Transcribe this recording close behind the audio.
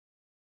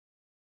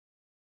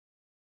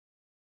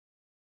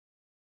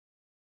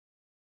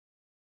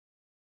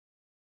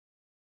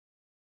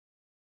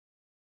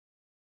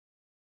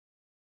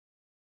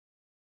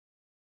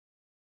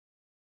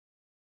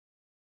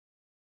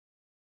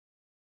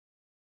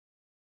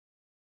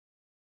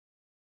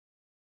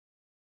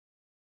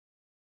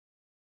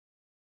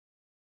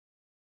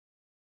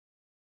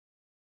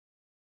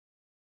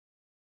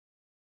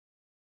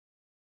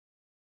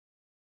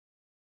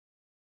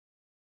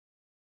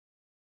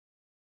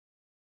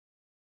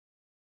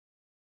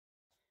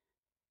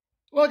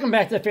Welcome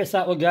back to the Fierce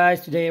Hot Wheel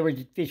guys. Today we're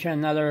featuring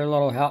another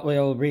little Hot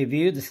Wheel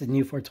review. This is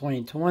new for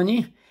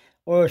 2020,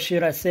 or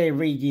should I say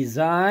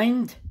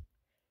redesigned.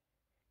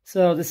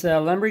 So this is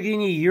a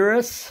Lamborghini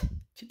Urus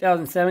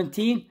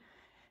 2017.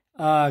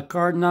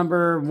 Card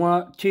number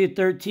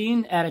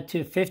 213 added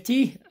to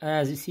 50.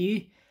 As you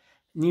see,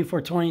 new for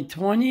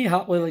 2020.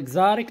 Hot Wheel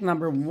Exotic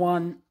number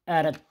 1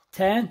 out of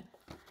 10.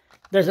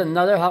 There's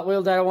another Hot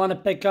Wheel that I want to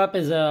pick up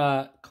is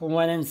a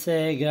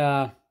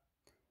Koenigsegg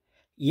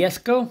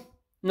Estoque.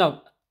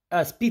 No,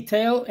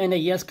 Speedtail and a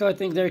Estoque, I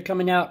think they're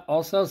coming out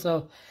also.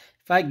 So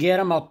if I get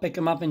them, I'll pick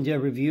them up and do a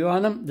review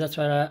on them. That's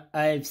what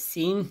I've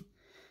seen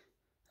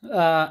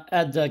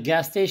at the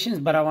gas stations,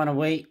 but I want to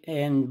wait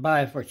and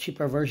buy for a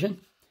cheaper version.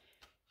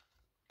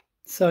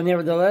 So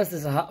nevertheless,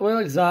 this is a Hot Wheel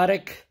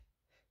Exotic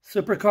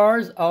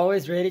Supercars,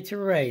 always ready to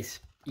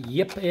race.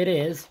 Yep, it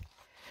is.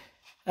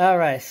 All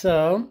right,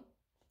 so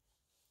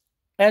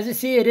as you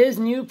see, it is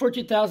new for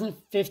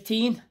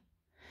 2015.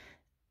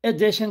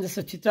 edition. This is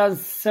a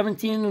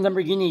 2017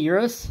 Lamborghini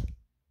Urus.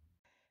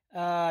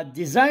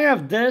 Designer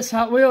of this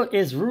Hot Wheel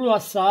is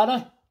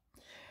Ruasada.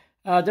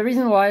 The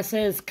reason why I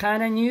say it's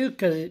kind of new,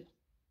 because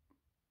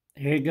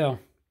here you go.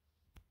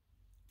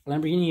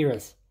 Lamborghini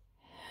Urus.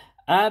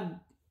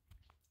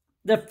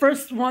 The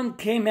first one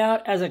came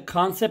out as a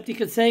concept, you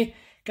could say,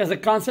 because the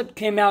concept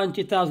came out in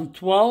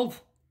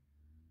 2012.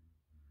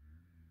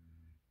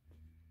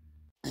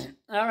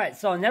 All right,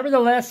 so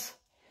nevertheless,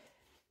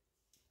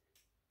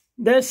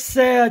 this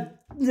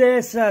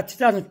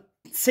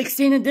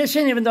 2016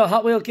 edition, even though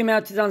Hot Wheel came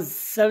out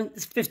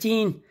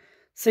 2015,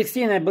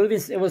 16, I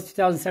believe it was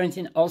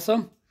 2017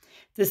 also.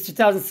 This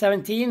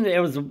 2017, it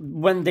was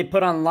when they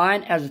put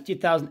online as a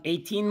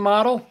 2018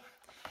 model.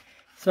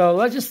 So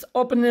let's just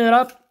open it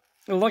up,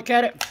 look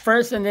at it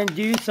first, and then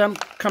do some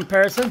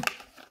comparison.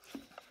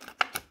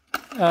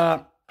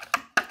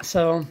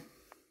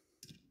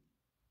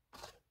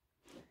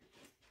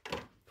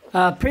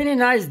 Pretty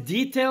nice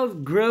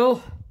detailed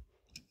grille.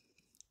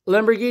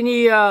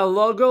 Lamborghini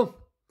logo,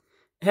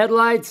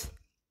 headlights,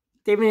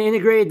 they even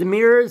integrated the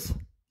mirrors,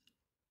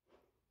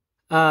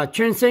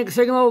 turn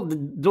signal, the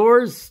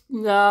doors,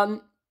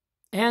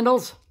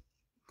 handles,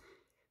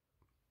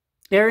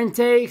 air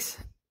intakes,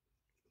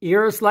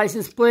 Urus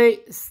license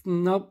plate,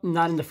 nope,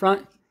 not in the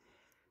front.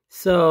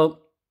 So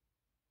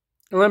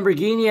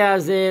Lamborghini,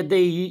 as they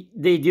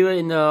do it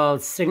in the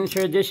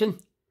signature edition,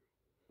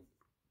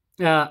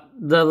 the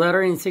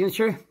lettering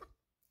signature.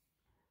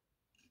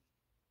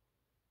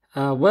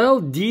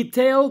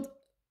 Well-detailed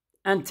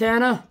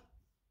antenna,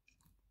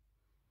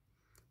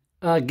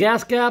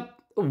 gas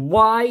cap,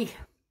 Y,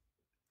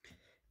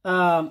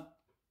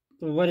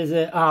 what is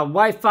it,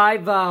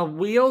 Y5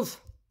 wheels,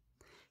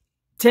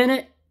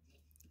 tinted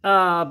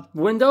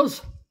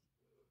windows,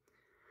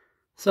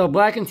 so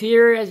black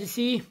interior as you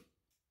see.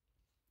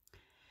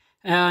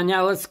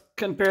 Now let's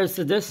compare this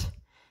to this.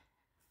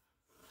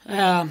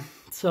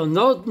 So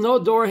no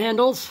door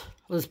handles,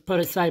 let's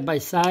put it side by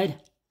side.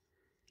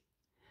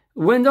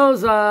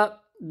 Windows,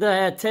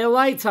 the tail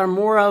lights are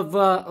more of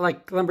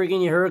like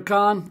Lamborghini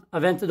Huracan,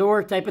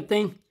 Aventador type of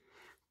thing.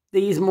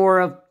 These more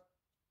of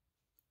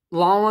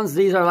long ones.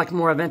 These are like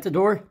more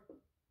Aventador.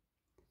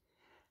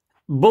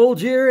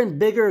 Bulgier and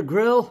bigger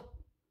grille.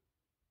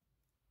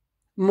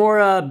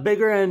 More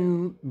bigger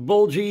and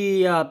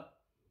bulgy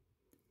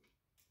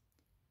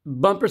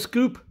bumper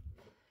scoop.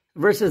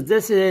 Versus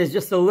this is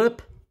just a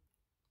lip.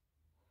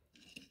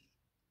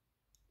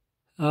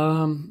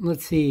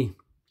 Let's see.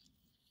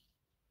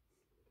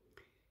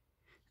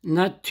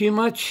 Not too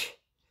much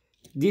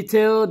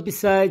detail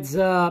besides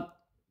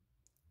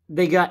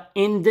they got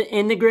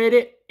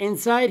integrated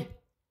inside,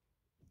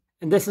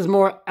 and this is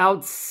more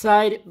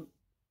outside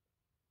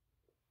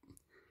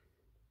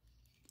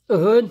the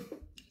hood.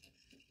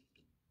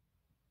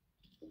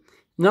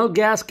 No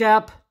gas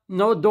cap,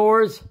 no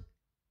doors.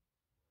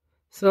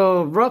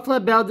 So roughly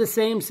about the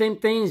same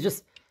thing,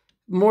 just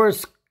more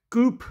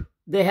scoop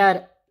they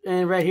had,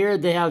 and right here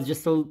they have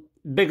just a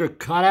bigger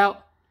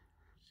cutout.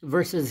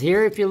 Versus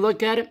here, if you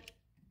look at it,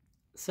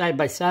 side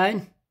by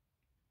side.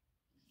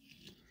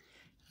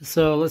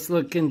 So let's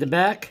look in the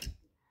back.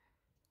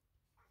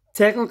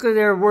 Technically,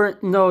 there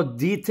weren't no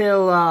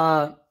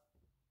detail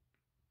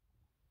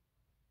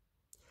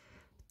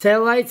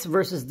tail lights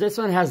versus this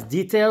one has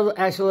detail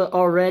actually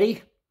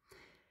already.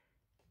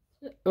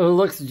 It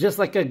looks just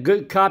like a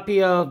good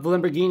copy of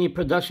Lamborghini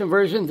production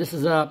version. This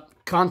is a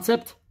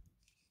concept.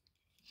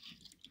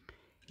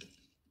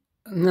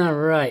 All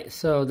right,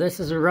 so this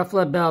is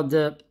roughly about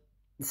the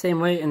same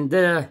way. And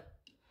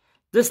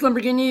this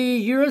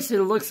Lamborghini Urus,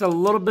 it looks a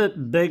little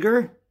bit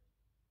bigger.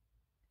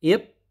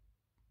 Yep.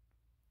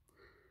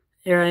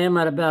 Here I am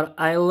at about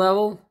eye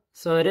level.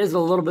 So it is a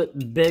little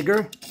bit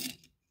bigger.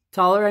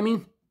 Taller, I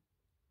mean.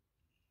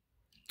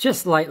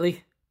 Just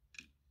slightly.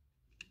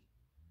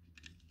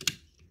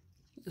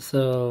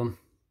 So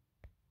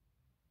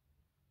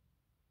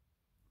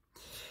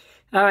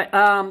all right,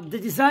 the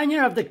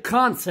designer of the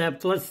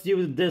concept, let's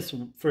do this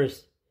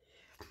first.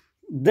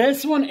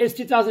 This one is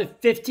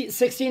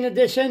 2016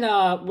 edition,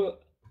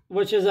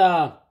 which is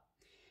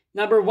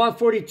Number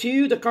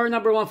 142, the car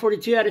number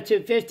 142 out of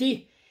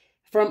 250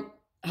 from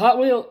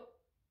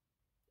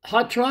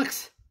Hot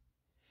Trucks.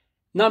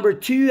 Number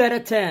 2 out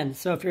of 10.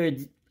 So if you're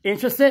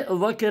interested,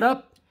 look it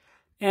up.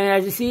 And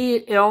as you see,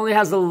 it only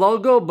has a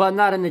logo, but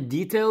not in the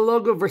detail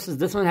logo, versus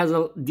this one has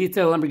a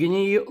detailed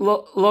Lamborghini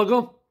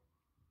logo.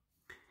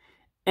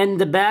 And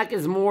the back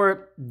is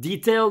more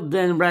detailed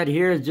than right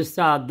here. It's just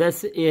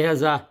this. It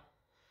has a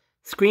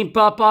screen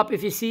pop-up,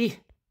 if you see.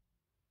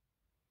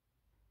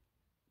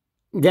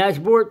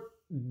 Dashboard.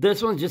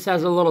 This one just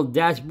has a little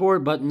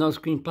dashboard, but no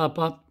screen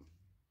pop-up.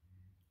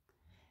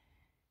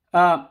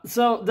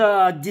 So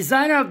the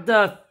designer of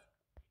the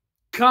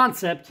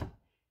concept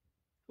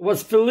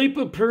was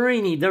Filippo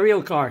Perini, the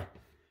real car.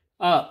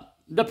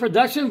 The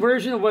production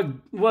version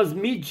was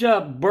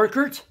Mija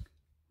Burkert.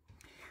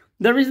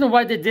 The reason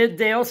why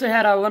they also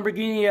had a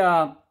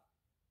Lamborghini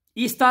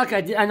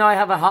Estoque. I know I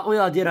have a Hot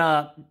Wheel. I did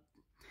a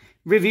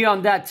review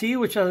on that too,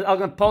 which I'm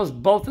going to post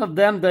both of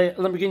them, the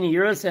Lamborghini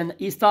Urus and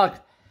Estoque,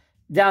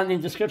 down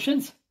in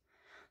descriptions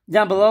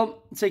down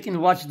below, so you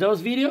can watch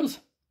those videos.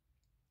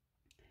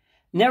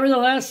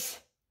 Nevertheless,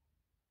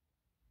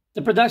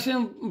 the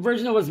production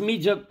version was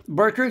Mija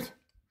Burkert.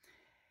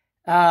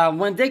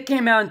 When they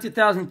came out in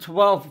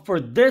 2012 for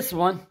this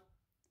one,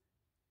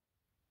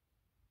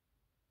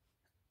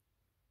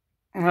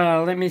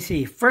 let me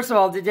see. First of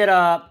all,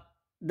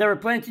 they were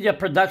planning to do a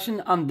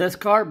production on this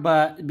car,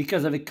 but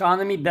because of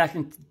economy back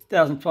in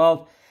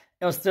 2012,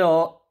 it was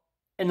still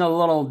in a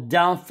little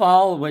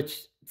downfall, which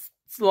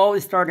slowly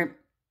started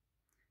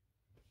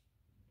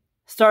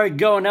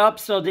going up.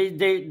 So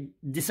they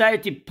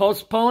decided to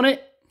postpone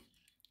it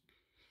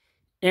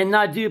and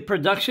not do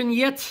production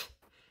yet.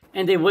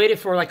 And they waited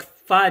for like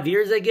 5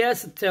 years, I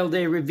guess, until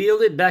they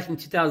revealed it back in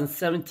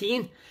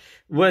 2017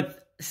 with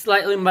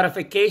slightly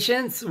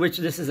modifications, which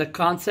this is a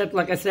concept.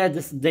 Like I said,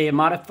 they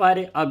modified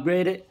it,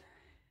 upgraded it.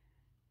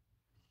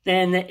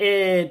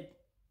 And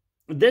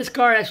this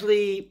car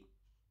actually,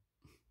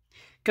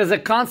 because the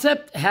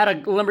concept had a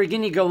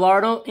Lamborghini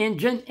Gallardo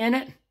engine in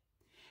it,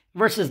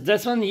 versus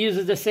this one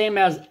uses the same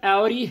as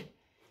Audi,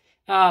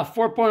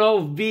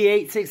 4.0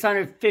 V8,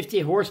 650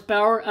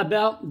 horsepower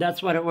about.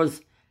 That's what it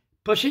was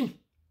pushing.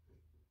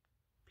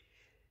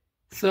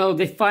 So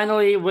they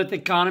finally, with the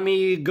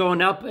economy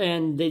going up,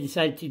 and they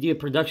decided to do a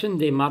production.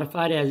 They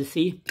modified it, as you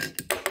see.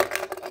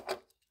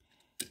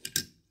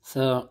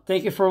 So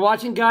thank you for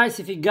watching,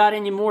 guys. If you got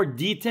any more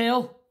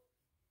detail,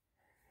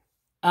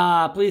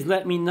 please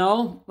let me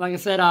know. Like I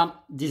said,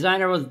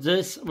 designer was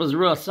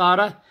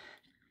Ruasada.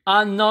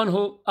 Unknown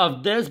who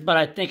of this, but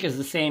I think it's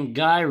the same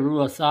guy,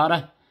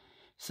 Ruasada.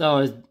 So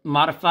it's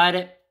modified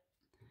it.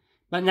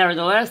 But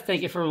nevertheless,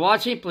 thank you for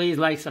watching. Please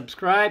like,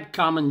 subscribe,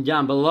 comment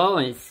down below,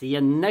 and see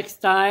you next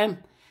time.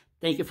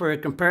 Thank you for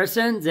your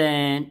comparisons,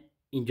 and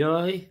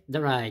enjoy the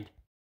ride.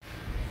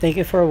 Thank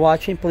you for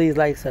watching. Please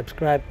like,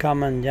 subscribe,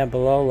 comment down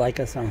below, like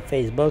us on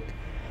Facebook.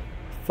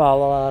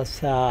 Follow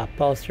us,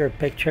 post your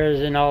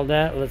pictures and all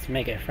that. Let's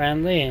make it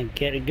friendly and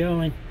get it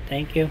going.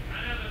 Thank you.